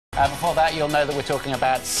Before that, you'll know that we're talking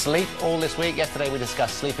about sleep all this week. Yesterday we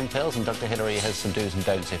discussed sleeping pills, and Dr. Hillary has some do's and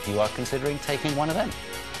don'ts if you are considering taking one of them.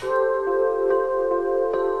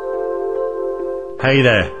 Hey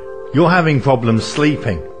there, you're having problems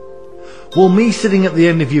sleeping. Well, me sitting at the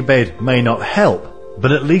end of your bed may not help,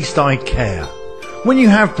 but at least I care. When you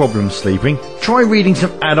have problems sleeping, try reading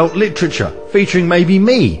some adult literature featuring maybe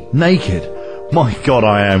me, naked. My God,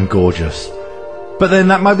 I am gorgeous. But then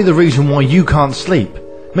that might be the reason why you can't sleep.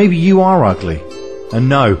 Maybe you are ugly. And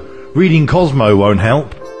no, reading Cosmo won't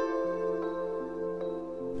help.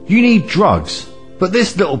 You need drugs, but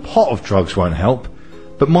this little pot of drugs won't help.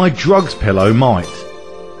 But my drugs pillow might.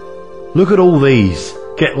 Look at all these.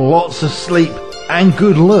 Get lots of sleep and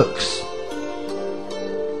good looks.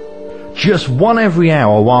 Just one every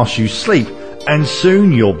hour whilst you sleep, and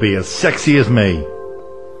soon you'll be as sexy as me.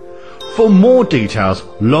 For more details,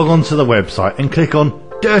 log on to the website and click on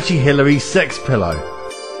Dirty Hillary Sex Pillow.